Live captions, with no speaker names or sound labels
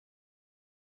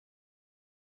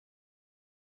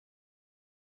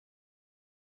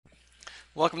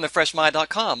Welcome to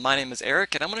freshmind.com. My name is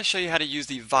Eric and I'm going to show you how to use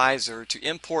the Visor to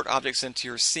import objects into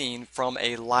your scene from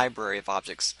a library of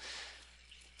objects.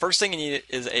 First thing you need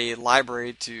is a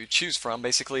library to choose from,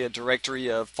 basically a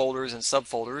directory of folders and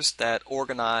subfolders that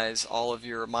organize all of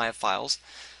your Maya files.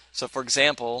 So for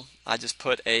example, I just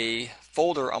put a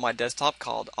folder on my desktop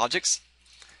called Objects,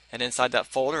 and inside that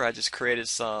folder I just created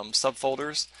some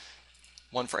subfolders.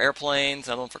 One for airplanes,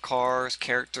 another one for cars,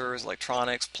 characters,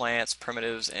 electronics, plants,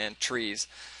 primitives, and trees.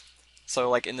 So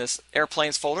like in this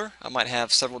airplanes folder, I might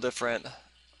have several different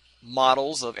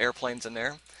models of airplanes in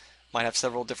there. Might have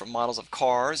several different models of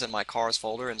cars in my cars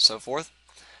folder and so forth.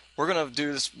 We're going to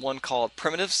do this one called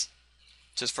primitives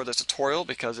just for this tutorial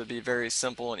because it'd be very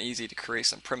simple and easy to create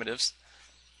some primitives.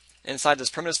 Inside this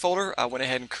primitives folder, I went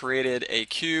ahead and created a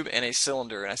cube and a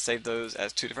cylinder, and I saved those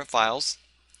as two different files.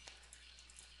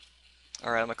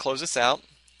 Alright, I'm going to close this out.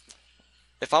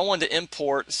 If I wanted to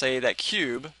import, say, that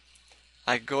cube,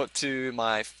 I go up to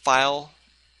my File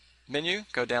menu,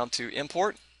 go down to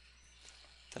Import.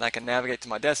 Then I can navigate to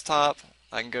my desktop.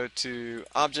 I can go to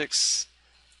Objects,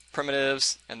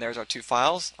 Primitives, and there's our two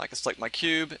files. I can select my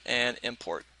cube and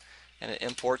import. And it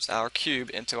imports our cube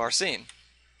into our scene.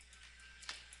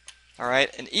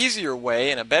 Alright, an easier way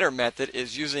and a better method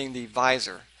is using the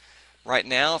Visor. Right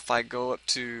now, if I go up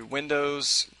to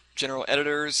Windows, General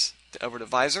Editors, over to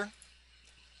Visor,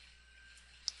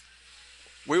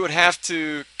 we would have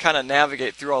to kind of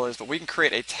navigate through all this, but we can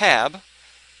create a tab.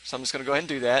 So I'm just going to go ahead and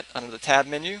do that. Under the tab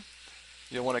menu,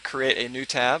 you'll want to create a new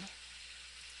tab.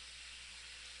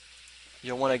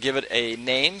 You'll want to give it a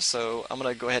name, so I'm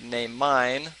going to go ahead and name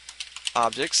mine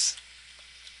Objects,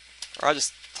 or I'll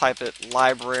just type it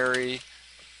Library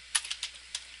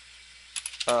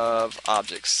of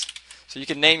Objects. So you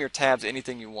can name your tabs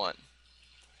anything you want.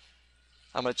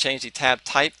 I'm going to change the tab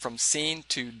type from Scene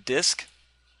to Disk.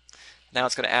 Now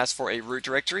it's going to ask for a root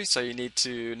directory, so you need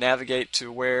to navigate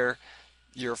to where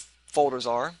your folders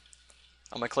are.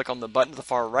 I'm going to click on the button to the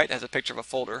far right that has a picture of a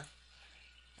folder.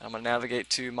 I'm going to navigate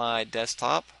to my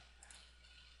desktop,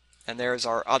 and there's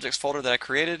our objects folder that I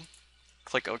created.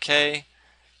 Click OK.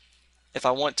 If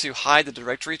I want to hide the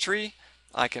directory tree,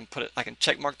 I can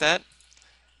check mark that.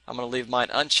 I'm going to leave mine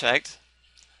unchecked,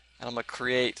 and I'm going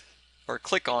to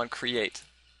click on Create.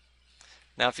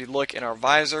 Now if you look in our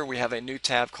Visor, we have a new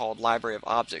tab called Library of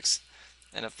Objects.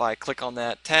 And if I click on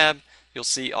that tab, you'll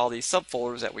see all these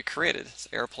subfolders that we created. It's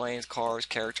airplanes, cars,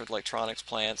 characters, electronics,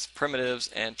 plants, primitives,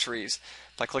 and trees.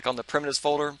 If I click on the primitives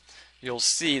folder, you'll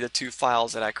see the two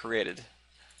files that I created.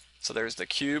 So there's the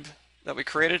cube that we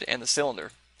created and the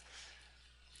cylinder.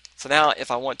 So now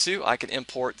if I want to, I can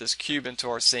import this cube into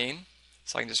our scene.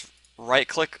 So I can just right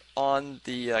click on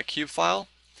the cube file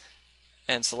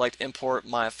and select Import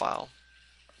My File.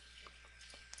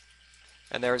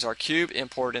 And there's our cube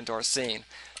imported into our scene.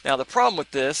 Now the problem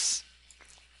with this,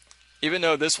 even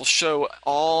though this will show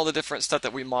all the different stuff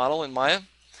that we model in Maya,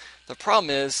 the problem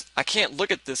is I can't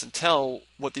look at this and tell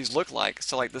what these look like.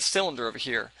 So like the cylinder over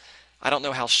here, I don't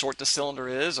know how short the cylinder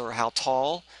is or how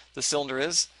tall the cylinder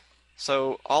is.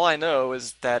 So all I know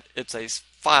is that it's a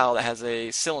file that has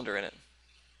a cylinder in it.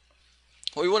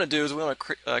 What we want to do is we want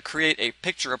to create a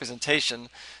picture representation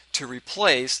to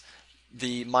replace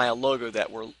the Maya logo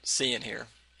that we're seeing here.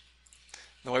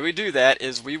 The way we do that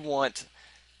is we want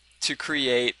to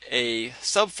create a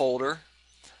subfolder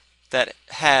that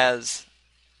has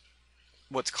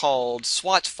what's called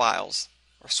swatch files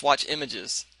or swatch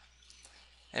images.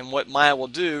 And what Maya will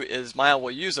do is Maya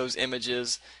will use those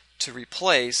images to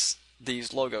replace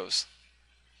these logos.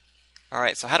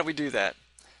 Alright, so how do we do that?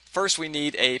 First we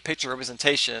need a picture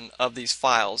representation of these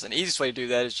files, and the easiest way to do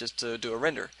that is just to do a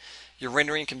render. Your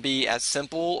rendering can be as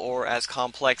simple or as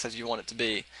complex as you want it to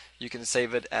be. You can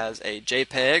save it as a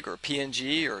JPEG or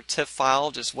PNG or TIFF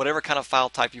file, just whatever kind of file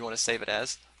type you want to save it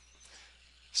as.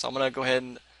 So I'm going to go ahead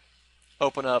and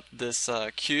open up this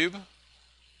cube.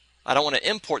 I don't want to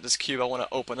import this cube, I want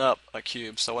to open up a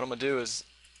cube. So what I'm going to do is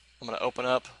I'm going to open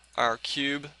up our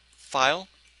cube file.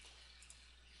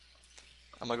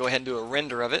 I'm going to go ahead and do a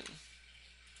render of it.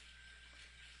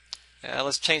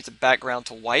 Let's change the background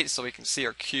to white so we can see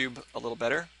our cube a little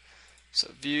better.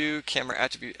 So View, Camera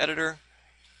Attribute Editor,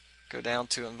 go down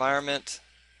to Environment,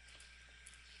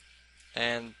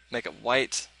 and make it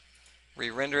white,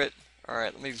 re-render it.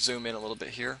 Alright, let me zoom in a little bit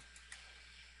here.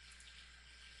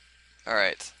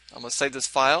 Alright, I'm going to save this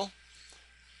file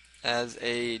as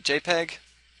a JPEG.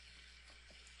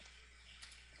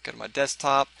 Go to my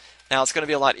desktop. Now it's going to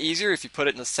be a lot easier if you put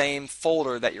it in the same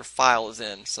folder that your file is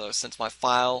in. So since my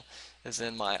file is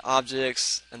in my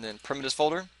objects and then primitives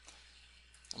folder,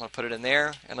 I'm going to put it in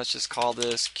there, and let's just call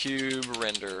this cube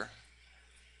render.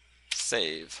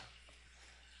 save.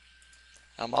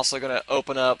 I'm also going to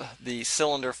open up the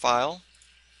cylinder file,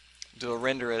 do a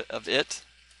render of it,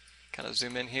 kind of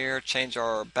zoom in here, change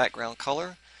our background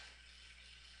color,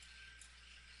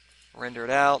 render it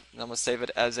out, and I'm going to save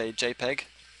it as a JPEG.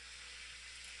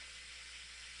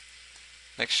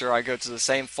 Make sure I go to the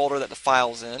same folder that the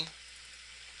file's in,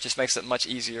 just makes it much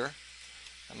easier.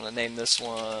 I'm going to name this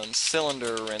one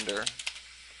cylinder render.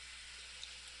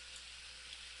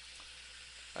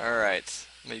 Alright,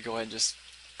 let me go ahead and just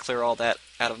clear all that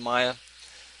out of Maya.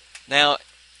 Now,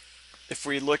 if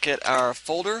we look at our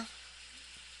folder,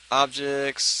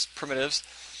 objects, primitives,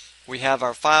 we have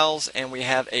our files and we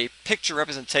have a picture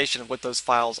representation of what those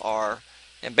files are.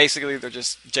 And basically they're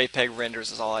just JPEG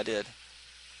renders is all I did.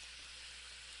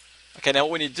 Okay, now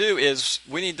what we need to do is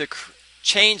we need to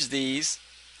change these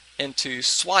into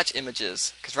swatch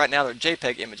images, because right now they're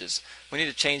JPEG images. We need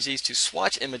to change these to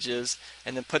swatch images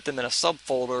and then put them in a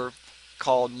subfolder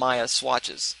called Maya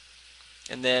swatches.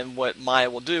 And then what Maya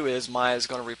will do is Maya is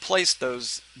going to replace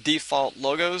those default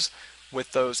logos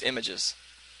with those images.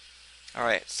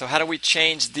 Alright, so how do we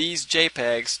change these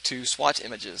JPEGs to swatch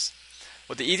images?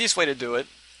 Well, the easiest way to do it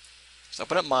is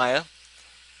open up Maya,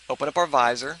 open up our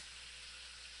Visor,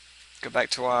 go back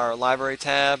to our library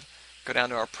tab, go down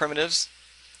to our primitives,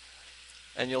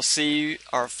 and you'll see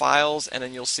our files and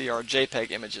then you'll see our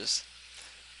JPEG images.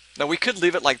 Now we could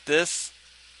leave it like this,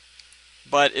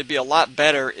 but it'd be a lot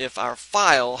better if our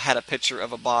file had a picture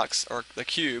of a box or the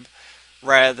cube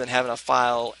rather than having a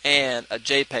file and a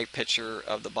JPEG picture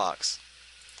of the box.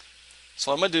 So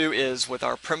what I'm going to do is, with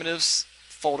our primitives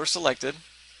folder selected,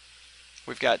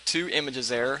 we've got two images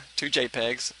there, two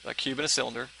JPEGs, a cube and a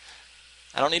cylinder.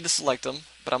 I don't need to select them,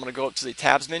 but I'm going to go up to the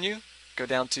tabs menu, go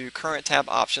down to current tab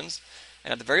options,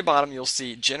 and at the very bottom you'll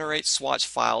see generate swatch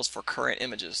files for current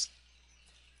images.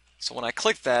 So when I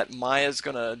click that, Maya is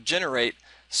going to generate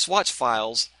swatch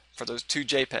files for those two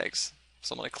JPEGs.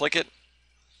 So I'm going to click it,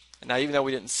 and now even though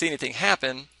we didn't see anything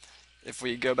happen, if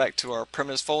we go back to our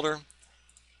primitives folder,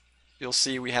 you'll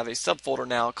see we have a subfolder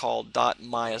now called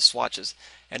 .maya swatches,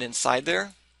 and inside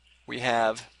there we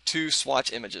have two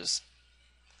swatch images.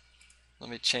 Let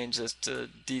me change this to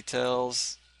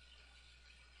details.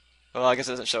 Well, I guess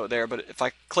it doesn't show it there, but if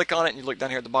I click on it and you look down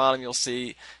here at the bottom, you'll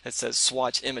see it says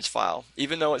swatch image file.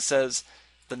 Even though it says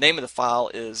the name of the file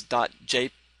is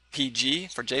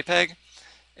 .jpg for JPEG,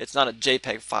 it's not a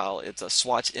JPEG file, it's a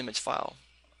swatch image file.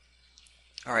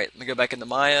 Alright, let me go back into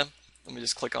Maya. Let me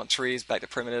just click on trees, back to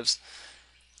primitives.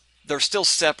 They're still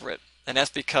separate, and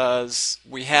that's because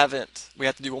we have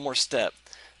to do one more step.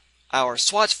 Our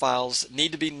swatch files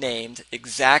need to be named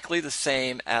exactly the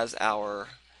same as our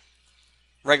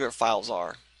regular files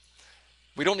are.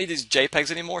 We don't need these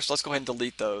JPEGs anymore, so let's go ahead and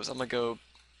delete those. I'm going to go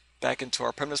back into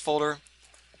our primitives folder,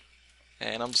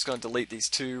 and I'm just going to delete these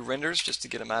two renders just to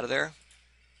get them out of there.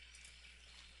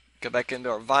 Go back into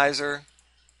our Visor,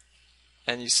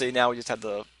 and you see now we just have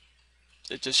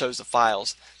it just shows the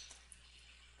files.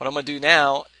 What I'm going to do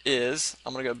now is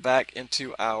I'm going to go back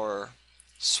into our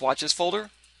swatches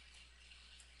folder,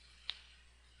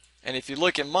 and if you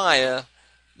look in Maya,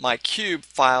 my cube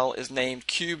file is named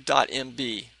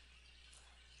cube.mb.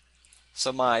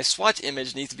 So my swatch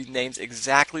image needs to be named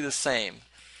exactly the same.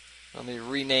 Let me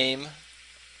rename,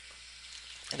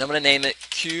 and I'm going to name it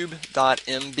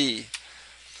cube.mb.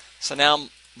 So now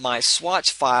my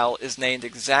swatch file is named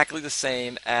exactly the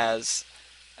same as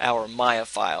our Maya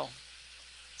file.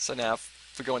 So now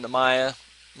if we go into Maya,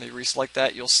 let me reselect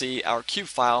that, you'll see our cube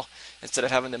file, instead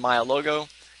of having the Maya logo,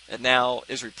 it now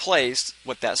is replaced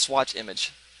with that swatch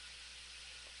image.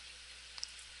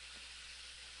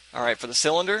 Alright, for the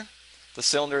cylinder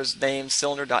is named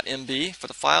cylinder.mb for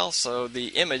the file, so the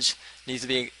image needs to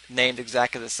be named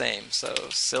exactly the same. So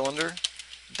cylinder.mb.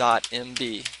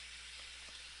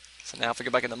 So now if we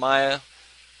go back into Maya,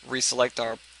 reselect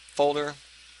our folder,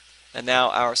 and now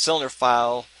our cylinder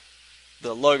file,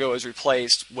 the logo is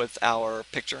replaced with our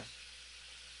picture.